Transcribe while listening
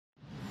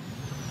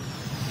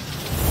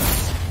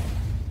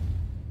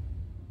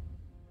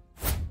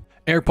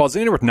Eric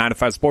Paulzini with 9 to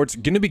 5 Sports.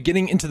 Going to be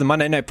getting into the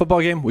Monday Night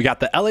Football game. We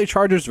got the LA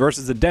Chargers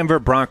versus the Denver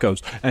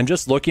Broncos. And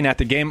just looking at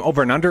the game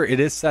over and under,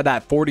 it is set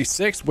at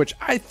 46, which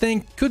I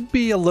think could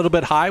be a little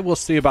bit high. We'll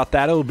see about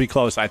that. It'll be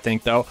close, I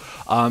think, though.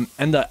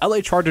 And the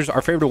LA Chargers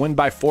are favored to win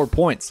by 4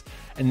 points.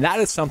 And that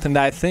is something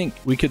that I think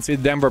we could see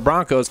the Denver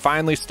Broncos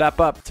finally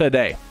step up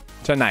tonight.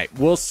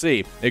 We'll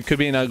see. It could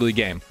be an ugly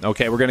game.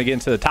 Okay, we're going to get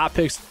into the top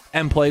picks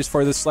and plays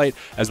for this slate,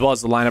 as well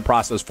as the lineup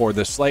process for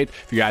this slate.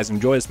 If you guys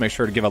enjoy this, make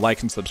sure to give a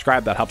like and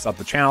subscribe. That helps out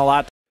the channel a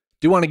lot.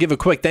 Do want to give a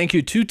quick thank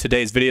you to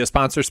today's video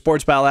sponsor,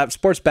 Sports Battle App.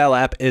 Sports Battle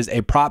App is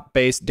a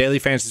prop-based daily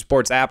fantasy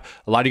sports app.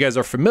 A lot of you guys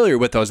are familiar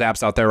with those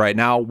apps out there right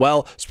now.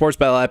 Well, Sports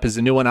Battle App is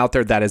a new one out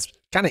there that is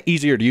kind of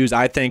easier to use,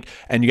 I think,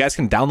 and you guys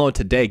can download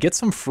today. Get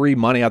some free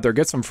money out there,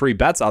 get some free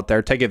bets out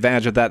there, take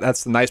advantage of that.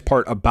 That's the nice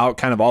part about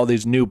kind of all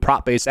these new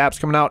prop-based apps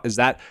coming out, is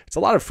that it's a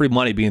lot of free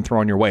money being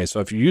thrown your way. So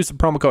if you use the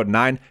promo code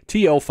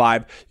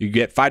 9TO5, you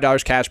get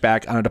 $5 cash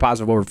back on a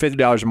deposit of over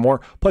 $50 or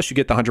more, plus you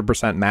get the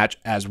 100% match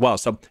as well.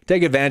 So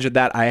take advantage of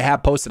that. I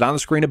have posted on the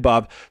screen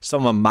above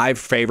some of my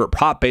favorite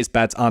prop-based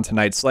bets on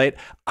tonight's slate.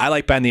 I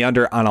like betting the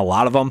under on a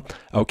lot of them.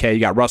 Okay,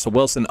 you got Russell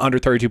Wilson under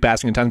 32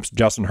 passing attempts,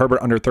 Justin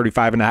Herbert under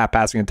 35.5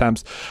 passing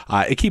attempts.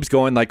 It keeps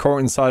going, like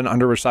Courtland Sutton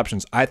under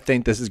receptions. I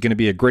think this is going to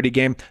be a gritty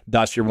game.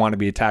 Thus, you want to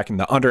be attacking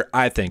the under,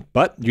 I think.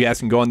 But you guys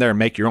can go in there and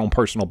make your own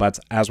personal bets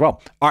as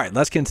well. All right,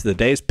 let's get into the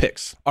day's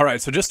picks. All right,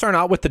 so just starting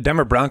out with the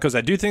Denver Broncos,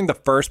 I do think the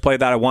first play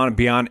that I want to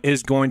be on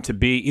is going to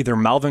be either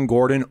Melvin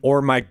Gordon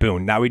or Mike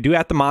Boone. Now, we do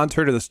have to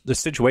monitor the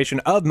situation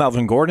of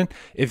Melvin Gordon.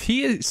 If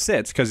he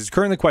sits, because he's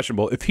currently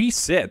questionable, if he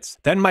sits,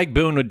 then Mike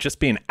Boone would just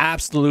be an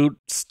absolute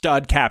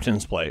stud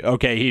captain's play.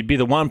 Okay, he'd be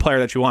the one player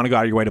that you want to go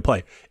out of your way to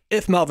play.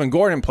 If Melvin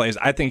Gordon plays,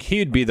 I think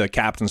he'd be the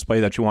captain's play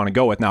that you want to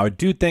go with. Now, I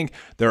do think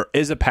there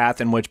is a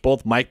path in which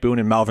both Mike Boone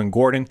and Melvin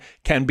Gordon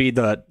can be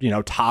the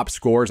top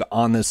scorers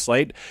on this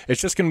slate. It's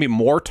just going to be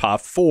more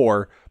tough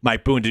for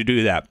Mike Boone to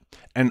do that.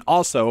 And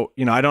also,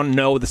 I don't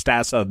know the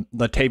stats of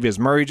Latavius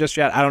Murray just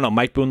yet. I don't know.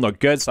 Mike Boone looked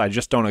good, so I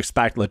just don't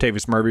expect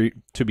Latavius Murray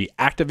to be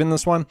active in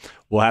this one.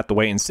 We'll have to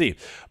wait and see.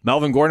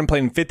 Melvin Gordon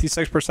played in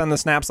 56% of the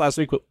snaps last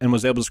week and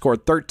was able to score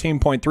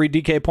 13.3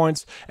 DK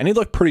points, and he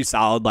looked pretty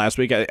solid last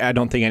week. I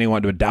don't think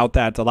anyone would doubt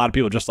that. A lot of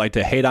people just like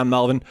to hate on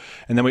Melvin.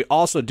 And then we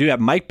also do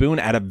have Mike Boone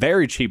at a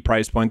very cheap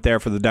price point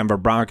there for the Denver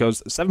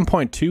Broncos,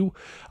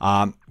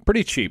 7.2,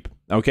 pretty cheap.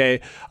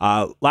 Okay,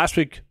 last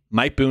week,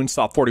 Mike Boone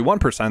saw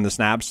 41% of the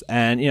snaps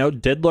and,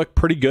 did look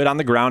pretty good on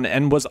the ground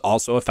and was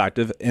also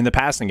effective in the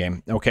passing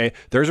game. Okay,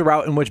 there's a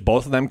route in which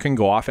both of them can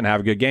go off and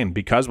have a good game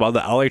because, well, the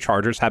LA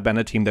Chargers have been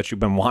a team that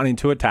you've been wanting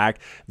to attack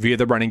via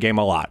the running game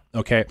a lot.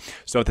 Okay,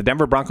 so if the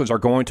Denver Broncos are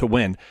going to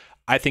win,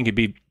 I think it'd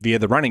be via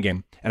the running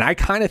game. And I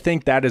kind of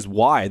think that is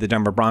why the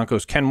Denver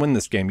Broncos can win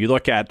this game. You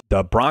look at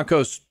the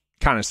Broncos'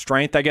 kind of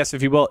strength, I guess,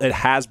 if you will, it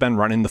has been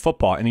running the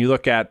football. And you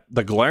look at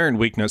the glaring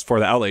weakness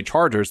for the LA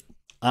Chargers,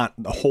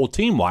 the whole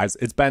team wise,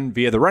 it's been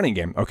via the running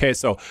game. Okay,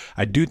 so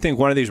I do think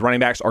one of these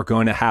running backs are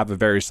going to have a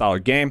very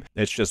solid game.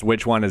 It's just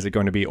which one is it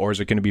going to be, or is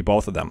it going to be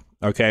both of them?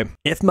 Okay,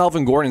 if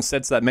Melvin Gordon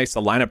sits, that makes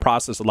the lineup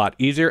process a lot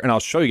easier, and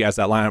I'll show you guys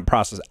that lineup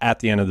process at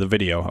the end of the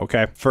video.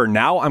 Okay, for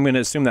now, I'm going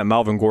to assume that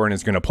Melvin Gordon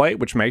is going to play,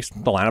 which makes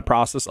the lineup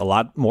process a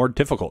lot more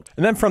difficult.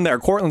 And then from there,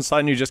 Courtland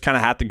Sutton, you just kind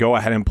of have to go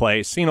ahead and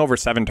play. Seeing over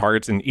 7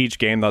 targets in each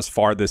game thus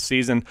far this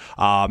season,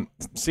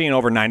 seeing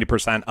over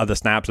 90% of the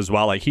snaps as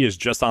well. Like, he is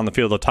just on the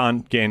field a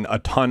ton, getting a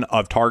ton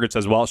of targets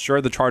as well. Sure,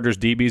 the Chargers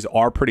DBs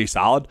are pretty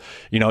solid.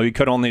 He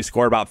could only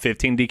score about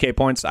 15 DK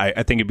points.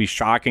 I think it'd be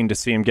shocking to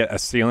see him get a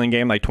ceiling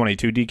game like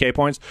 22 DK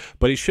points,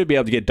 but he should be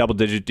able to get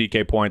double-digit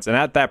DK points. And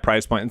at that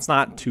price point, it's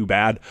not too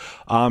bad.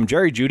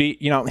 Jerry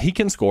Jeudy, he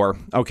can score.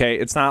 Okay,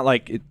 it's not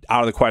like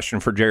out of the question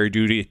for Jerry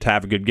Jeudy to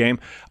have a good game.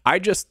 I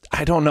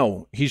don't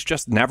know. He's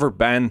just never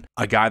been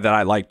a guy that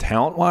I like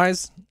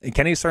talent-wise.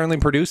 Can he certainly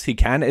produce? He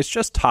can. It's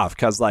just tough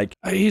because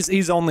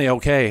he's only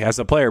okay as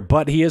a player,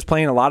 but he is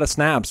playing a lot of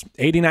snaps.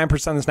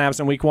 89% of the snaps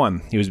in week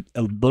 1. He was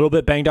a little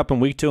bit banged up in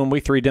week 2 and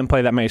week 3. Didn't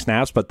play that many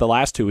snaps, but the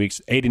last 2 weeks,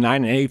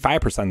 89 and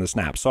 85% of the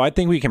snaps. So I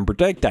think we can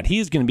predict that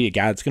he's going to be a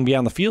guy that's going to be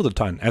on the field a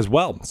ton as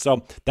well.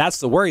 So that's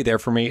the worry there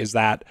for me, is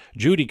that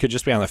Jeudy could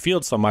just be on the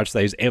field so much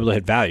that he's able to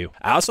hit value.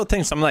 I also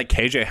think someone like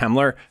KJ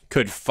Hamler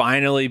could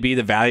finally be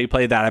the value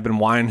play that I've been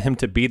wanting him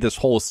to be this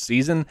whole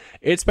season.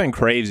 It's been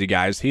crazy,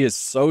 guys. He is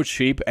so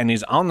cheap, and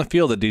he's on the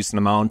field a decent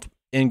amount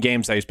in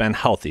games that he's been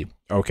healthy.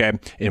 Okay,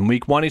 in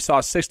week 1, he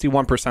saw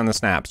 61% of the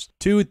snaps.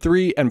 2,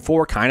 3, and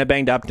 4 kind of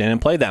banged up, didn't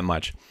play that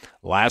much.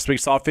 Last week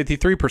saw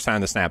 53%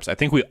 of the snaps. I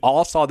think we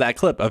all saw that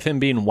clip of him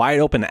being wide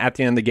open at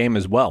the end of the game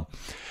as well.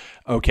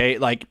 Okay,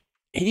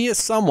 he is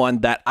someone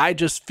that I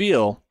just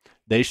feel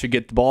they should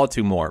get the ball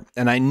to more.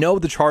 And I know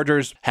the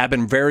Chargers have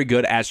been very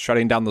good at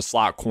shutting down the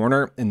slot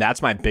corner, and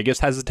that's my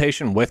biggest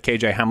hesitation with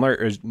KJ Hamler,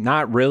 is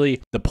not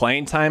really the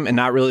playing time and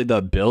not really the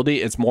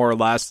ability. It's more or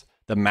less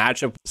the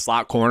matchup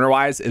slot corner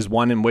wise is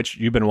one in which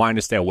you've been wanting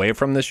to stay away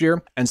from this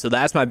year. And so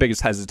that's my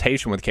biggest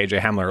hesitation with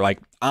KJ Hamler. Like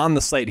on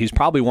the slate, he's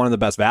probably one of the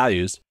best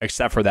values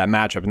except for that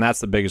matchup. And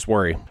that's the biggest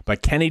worry.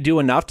 But can he do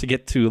enough to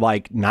get to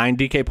like 9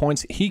 DK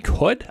points? He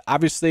could.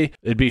 Obviously,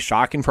 it'd be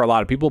shocking for a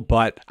lot of people,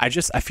 but I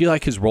feel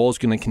like his role is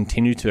going to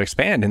continue to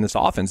expand in this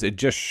offense. It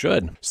just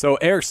should. So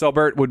Eric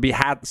Silbert would be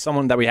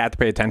someone that we had to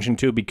pay attention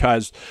to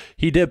because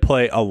he did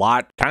play a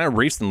lot kind of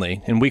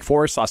recently. In week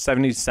 4, saw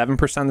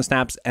 77% of the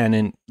snaps, and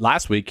in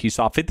last week, he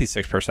saw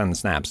 56% of the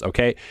snaps,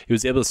 okay? He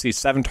was able to see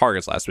 7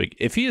 targets last week.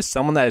 If he is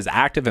someone that is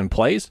active and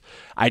plays,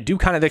 I do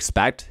kind of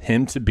expect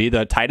him to be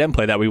the tight end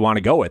play that we want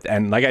to go with.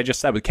 And like I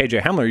just said with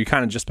KJ Hamler, you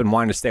kind of just been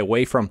wanting to stay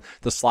away from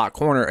the slot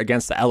corner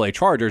against the LA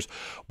Chargers.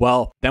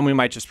 Well, then we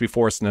might just be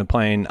forced into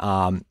playing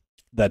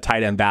the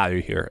tight end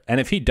value here. And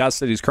if he does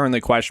sit, he's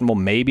currently questionable.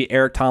 Maybe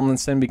Eric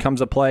Tomlinson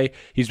becomes a play.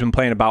 He's been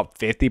playing about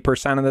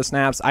 50% of the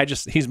snaps.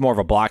 He's more of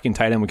a blocking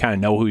tight end. We kind of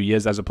know who he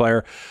is as a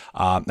player.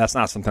 That's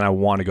not something I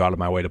want to go out of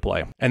my way to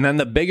play. And then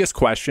the biggest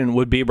question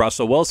would be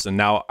Russell Wilson.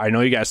 Now, I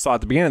know you guys saw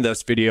at the beginning of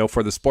this video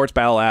for the Sports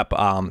Battle app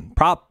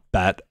prop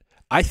bet,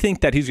 I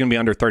think that he's going to be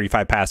under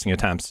 35 passing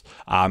attempts.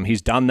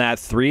 He's done that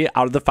 3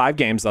 out of the 5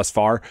 games thus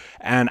far,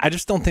 and I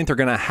just don't think they're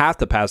going to have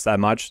to pass that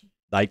much.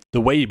 Like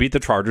the way you beat the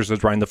Chargers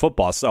is running the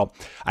football. So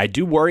I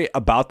do worry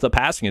about the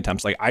passing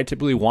attempts. Like I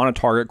typically want to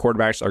target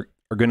quarterbacks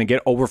are going to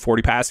get over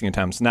 40 passing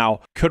attempts. Now,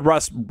 could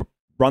Russ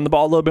run the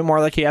ball a little bit more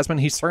like he has been?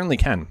 He certainly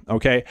can.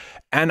 Okay.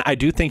 And I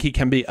do think he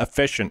can be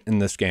efficient in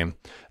this game.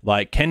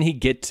 Like, can he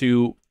get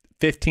to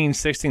 15,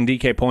 16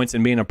 DK points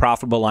and be in a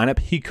profitable lineup?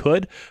 He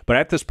could, but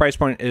at this price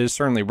point, it is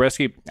certainly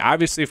risky.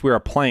 Obviously, if we were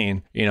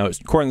playing,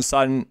 Courtland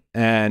Sutton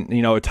and,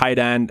 a tight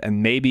end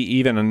and maybe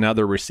even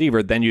another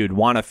receiver, then you'd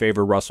want to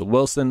favor Russell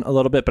Wilson a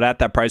little bit. But at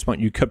that price point,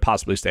 you could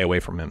possibly stay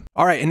away from him.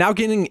 All right. And now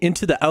getting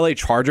into the LA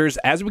Chargers,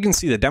 as we can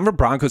see, the Denver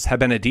Broncos have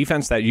been a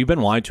defense that you've been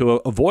wanting to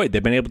avoid.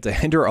 They've been able to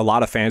hinder a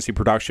lot of fantasy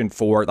production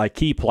for like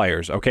key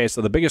players. Okay.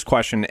 So the biggest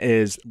question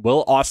is,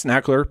 will Austin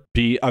Eckler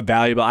be a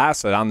valuable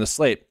asset on the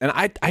slate? And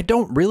I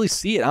don't really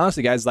see it,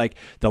 honestly, guys. Like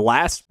the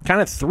last kind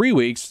of 3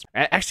 weeks,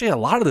 actually a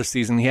lot of the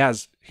season,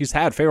 he's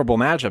had favorable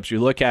matchups. You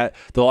look at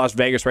the Las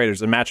Vegas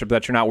Raiders, a matchup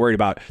that you're not worried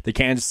about. The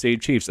Kansas City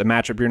Chiefs, a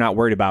matchup you're not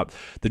worried about.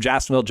 The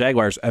Jacksonville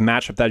Jaguars, a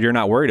matchup that you're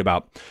not worried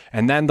about.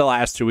 And then the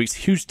last 2 weeks,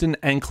 Houston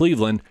and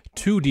Cleveland,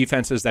 2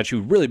 defenses that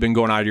you've really been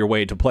going out of your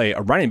way to play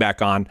a running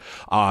back on.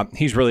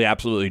 He's really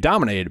absolutely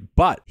dominated,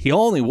 but he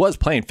only was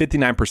playing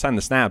 59% of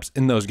the snaps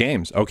in those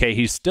games. Okay,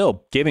 he's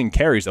still giving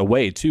carries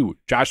away to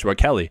Joshua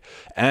Kelly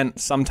and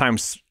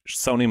sometimes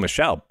Sony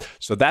Michel.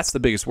 So that's the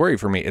biggest worry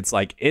for me. It's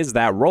like, is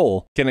that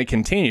role going to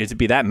continue to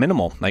be that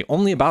minimal? Like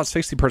only about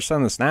 60%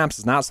 of the snaps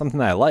is not something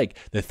that I like.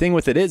 The thing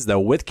with it is,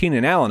 though, with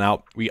Keenan Allen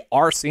out, we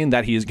are seeing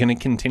that he is going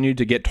to continue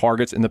to get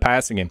targets in the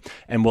passing game.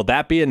 And will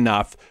that be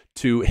enough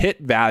to hit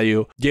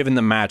value given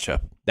the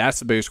matchup? That's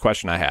the biggest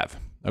question I have.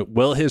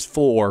 Will his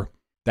floor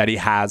that he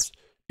has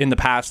in the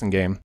passing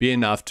game be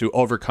enough to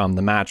overcome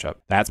the matchup?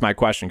 That's my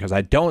question, because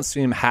I don't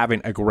see him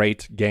having a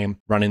great game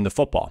running the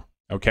football.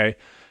 Okay.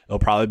 It'll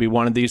probably be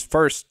one of these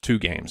first 2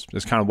 games.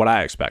 That's kind of what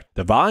I expect.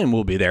 The volume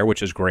will be there,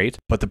 which is great,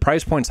 but the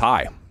price point's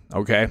high.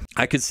 Okay.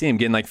 I could see him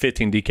getting like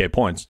 15 DK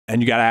points.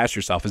 And you got to ask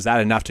yourself, is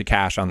that enough to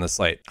cash on the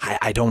slate?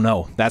 I don't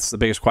know. That's the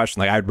biggest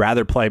question. Like, I'd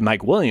rather play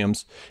Mike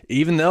Williams,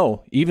 even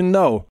though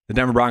the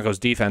Denver Broncos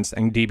defense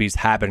and DBs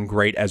have been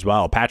great as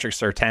well. Patrick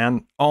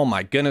Surtain, oh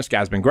my goodness,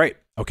 guy's been great.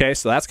 Okay.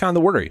 So that's kind of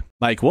the worry.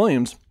 Mike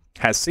Williams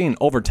has seen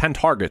over 10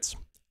 targets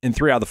in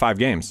 3 out of the 5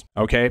 games.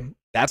 Okay.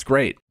 That's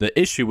great. The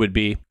issue would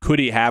be, could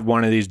he have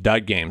one of these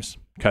dud games?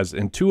 Because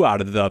in 2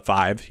 out of the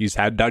 5, he's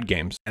had dud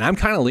games. And I'm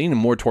kind of leaning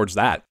more towards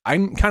that.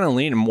 I'm kind of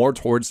leaning more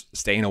towards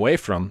staying away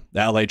from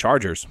the LA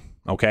Chargers.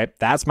 Okay,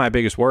 that's my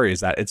biggest worry,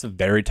 is that it's a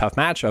very tough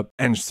matchup.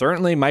 And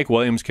certainly Mike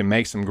Williams can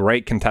make some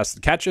great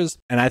contested catches.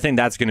 And I think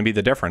that's going to be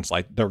the difference.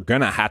 Like, they're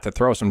going to have to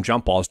throw some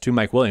jump balls to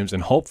Mike Williams,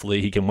 and hopefully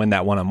he can win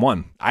that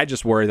one-on-one. I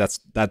just worry that's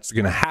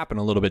going to happen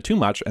a little bit too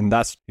much, and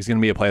thus he's going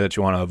to be a play that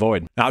you want to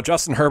avoid. Now,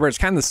 Justin Herbert's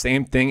kind of the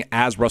same thing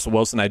as Russell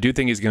Wilson. I do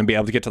think he's going to be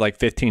able to get to like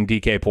 15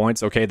 DK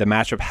points. Okay, the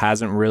matchup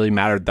hasn't really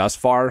mattered thus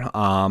far.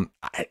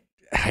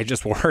 I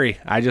just worry.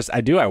 I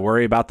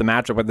worry about the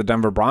matchup with the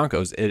Denver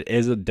Broncos. It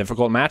is a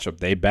difficult matchup.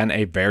 They've been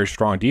a very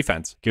strong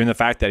defense. Given the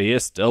fact that he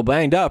is still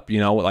banged up,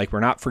 like, we're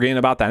not forgetting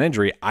about that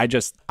injury.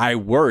 I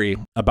worry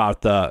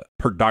about the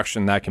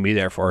production that can be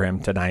there for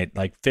him tonight.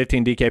 Like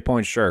 15 DK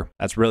points, sure.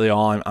 That's really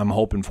all I'm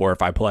hoping for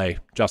if I play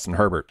Justin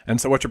Herbert. And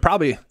so what you're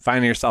probably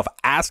finding yourself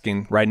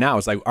asking right now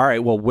is like, all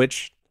right, well,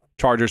 which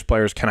Chargers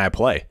players can I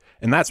play?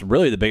 And that's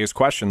really the biggest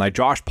question. Like,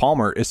 Josh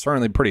Palmer is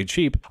certainly pretty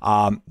cheap.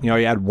 He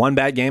had 1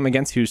 bad game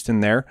against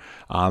Houston there,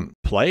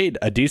 played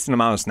a decent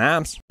amount of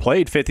snaps,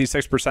 played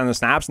 56% of the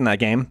snaps in that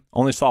game,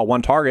 only saw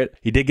 1 target.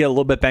 He did get a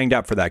little bit banged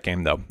up for that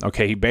game, though.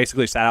 Okay, he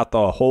basically sat out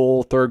the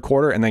whole 3rd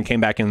quarter and then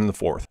came back in the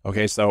 4th.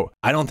 Okay, so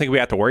I don't think we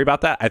have to worry about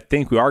that. I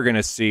think we are going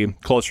to see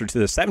closer to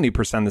the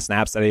 70% of the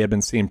snaps that he had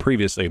been seeing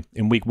previously.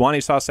 In week 1,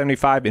 he saw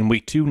 75. In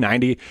week 2,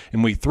 90.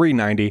 In week 3,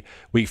 90.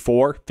 Week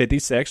 4,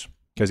 56.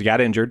 because he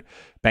got injured,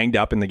 banged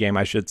up in the game,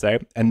 I should say.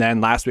 And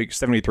then last week,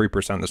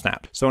 73% of the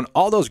snaps. So in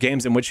all those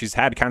games in which he's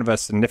had kind of a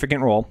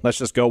significant role, let's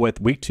just go with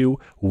week 2,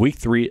 week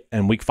 3,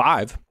 and week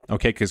 5.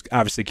 Okay, because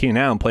obviously Keenan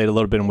Allen played a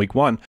little bit in week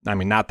 1. I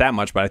mean, not that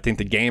much, but I think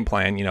the game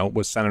plan,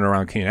 was centered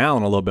around Keenan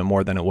Allen a little bit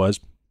more than it was.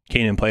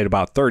 Keenan played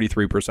about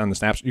 33% of the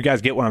snaps. You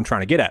guys get what I'm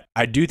trying to get at.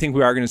 I do think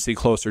we are going to see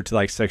closer to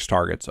like 6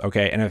 targets.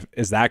 Okay. And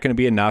is that going to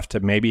be enough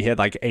to maybe hit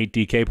like 8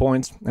 DK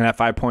points and at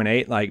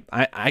 5.8? Like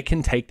I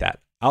can take that.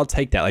 I'll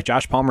take that. Like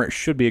Josh Palmer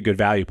should be a good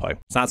value play.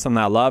 It's not something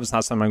I love. It's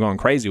not something I'm going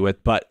crazy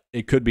with, but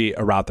it could be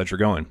a route that you're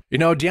going.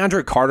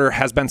 DeAndre Carter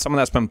has been someone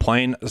that's been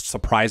playing a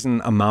surprising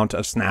amount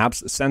of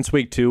snaps. Since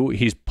week 2,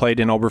 he's played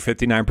in over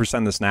 59%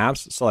 of the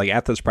snaps. So like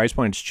at this price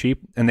point, it's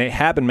cheap. And they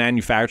have been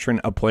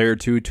manufacturing a play or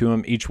two to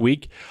him each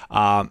week.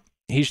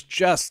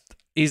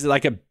 He's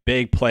like a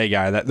big play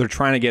guy that they're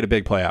trying to get a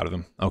big play out of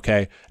him.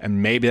 Okay.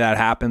 And maybe that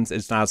happens.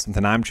 It's not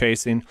something I'm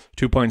chasing.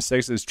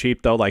 2.6 is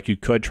cheap though. Like you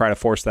could try to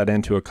force that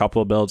into a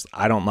couple of builds.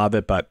 I don't love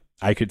it, but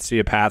I could see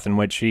a path in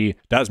which he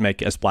does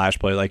make a splash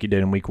play like he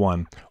did in week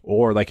 1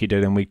 or like he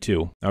did in week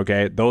 2.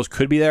 Okay. Those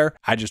could be there.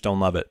 I just don't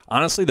love it.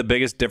 Honestly, the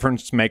biggest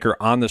difference maker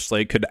on the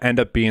slate could end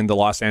up being the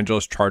Los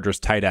Angeles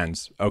Chargers tight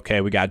ends. Okay.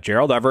 We got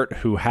Gerald Everett,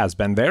 who has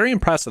been very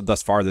impressive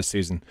thus far this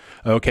season.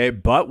 Okay.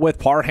 But with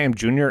Parham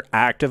Jr.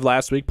 active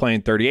last week,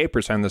 playing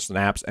 38% of the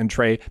snaps, and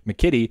Trey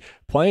McKitty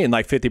playing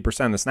like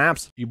 50% of the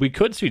snaps, we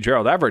could see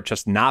Gerald Everett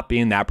just not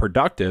being that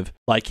productive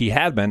like he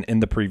had been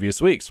in the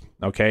previous weeks.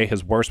 Okay.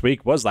 His worst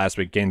week was last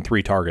week, gained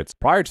 3 targets.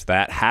 Prior to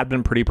that, had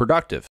been pretty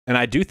productive. And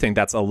I do think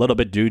that's a little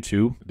bit due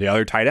to the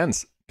other tight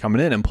ends coming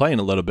in and playing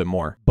a little bit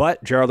more.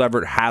 But Gerald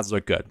Everett has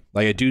looked good.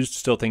 Like I do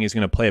still think he's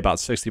going to play about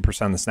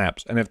 60% of the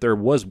snaps. And if there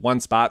was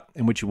one spot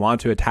in which you want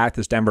to attack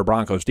this Denver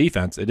Broncos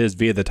defense, it is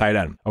via the tight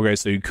end. Okay,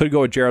 so you could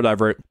go with Gerald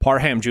Everett.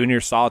 Parham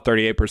Jr. saw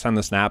 38% of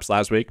the snaps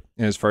last week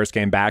in his first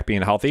game back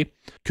being healthy.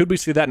 Could we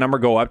see that number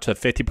go up to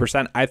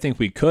 50%? I think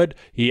we could.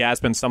 He has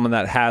been someone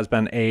that has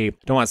been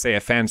don't want to say a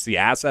fantasy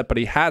asset, but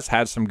he has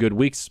had some good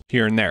weeks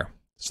here and there.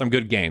 Some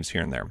good games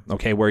here and there,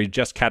 okay, where he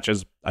just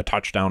catches a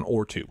touchdown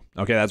or 2.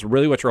 Okay, that's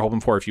really what you're hoping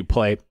for if you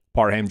play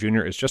Parham Jr.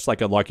 It's just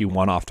like a lucky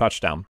one-off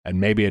touchdown and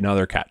maybe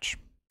another catch.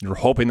 You're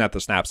hoping that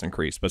the snaps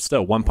increase, but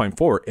still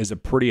 1.4 is a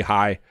pretty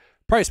high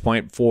price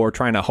point for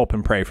trying to hope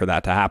and pray for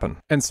that to happen.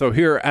 And so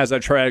here, as I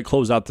try to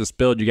close out this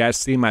build, you guys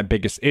see my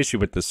biggest issue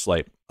with this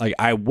slate. Like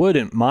I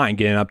wouldn't mind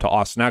getting up to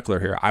Austin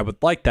Eckler here. I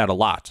would like that a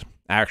lot.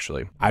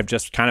 Actually, I've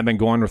just kind of been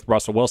going with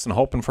Russell Wilson,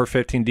 hoping for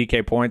 15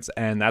 DK points,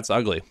 and that's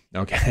ugly.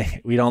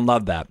 Okay, we don't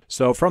love that.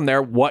 So from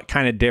there, what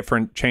kind of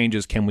different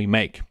changes can we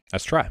make?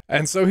 Let's try.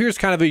 And so here's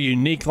kind of a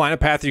unique lineup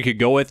path you could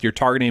go with. You're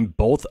targeting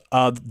both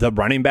of the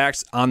running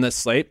backs on this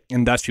slate,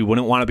 and thus you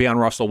wouldn't want to be on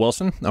Russell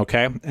Wilson,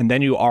 okay? And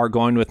then you are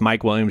going with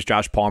Mike Williams,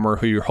 Josh Palmer,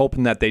 who you're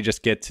hoping that they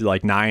just get to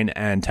like 9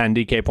 and 10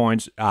 DK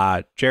points.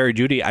 Jerry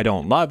Jeudy, I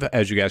don't love,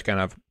 as you guys kind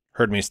of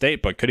heard me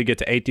state, but could he get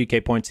to 8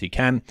 DK points? He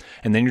can.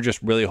 And then you're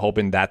just really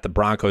hoping that the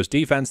Broncos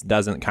defense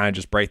doesn't kind of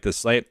just break this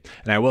slate.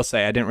 And I will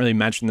say, I didn't really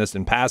mention this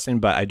in passing,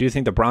 but I do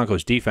think the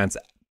Broncos defense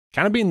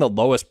kind of being the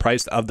lowest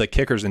priced of the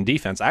kickers in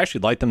defense. I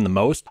actually like them the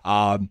most.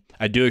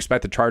 I do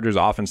expect the Chargers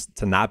offense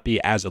to not be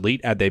as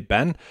elite as they've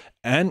been.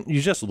 And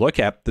you just look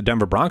at the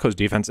Denver Broncos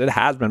defense, it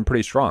has been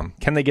pretty strong.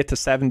 Can they get to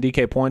 7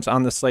 DK points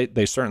on the slate?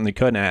 They certainly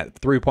could. And at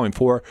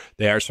 3.4,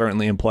 they are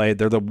certainly in play.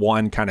 They're the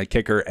one kind of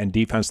kicker and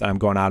defense that I'm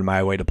going out of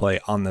my way to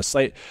play on the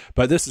slate.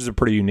 But this is a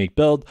pretty unique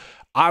build.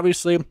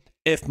 Obviously,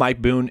 if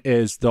Mike Boone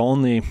is the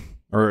only,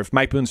 or if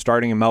Mike Boone's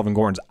starting and Melvin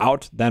Gordon's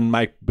out, then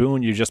Mike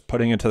Boone, you're just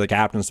putting into the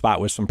captain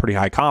spot with some pretty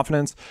high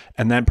confidence.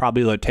 And then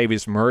probably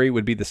Latavius Murray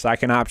would be the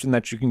second option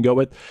that you can go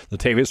with.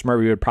 Latavius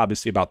Murray would probably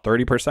see about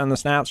 30% of the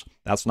snaps.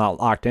 That's not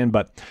locked in,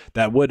 but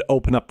that would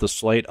open up the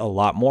slate a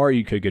lot more.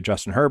 You could get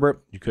Justin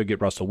Herbert. You could get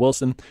Russell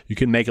Wilson. You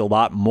can make a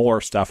lot more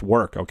stuff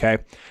work, okay?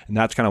 And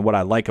that's kind of what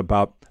I like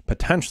about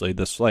potentially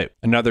this slate.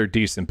 Another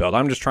decent build.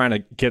 I'm just trying to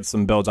get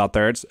some builds out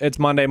there. It's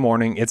Monday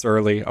morning. It's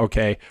early,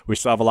 okay? We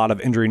still have a lot of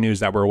injury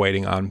news that we're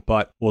waiting on,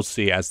 but we'll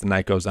see as the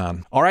night goes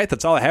on. All right,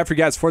 that's all I have for you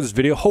guys for this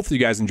video. Hopefully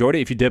you guys enjoyed it.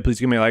 If you did, please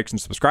give me a like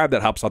and subscribe.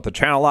 That helps out the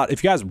channel a lot.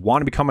 If you guys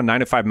want to become a 9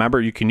 to 5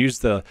 member, you can use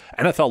the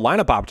NFL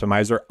lineup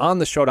optimizer on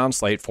the Showdown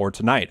slate for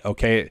tonight,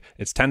 okay?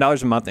 It's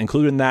 $10 a month.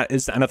 Included in that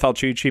is the NFL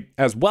cheat sheet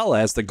as well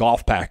as the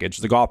golf package.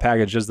 The golf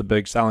package is the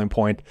big selling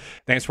point.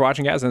 Thanks for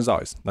watching, guys, and as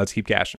always, let's keep cashing.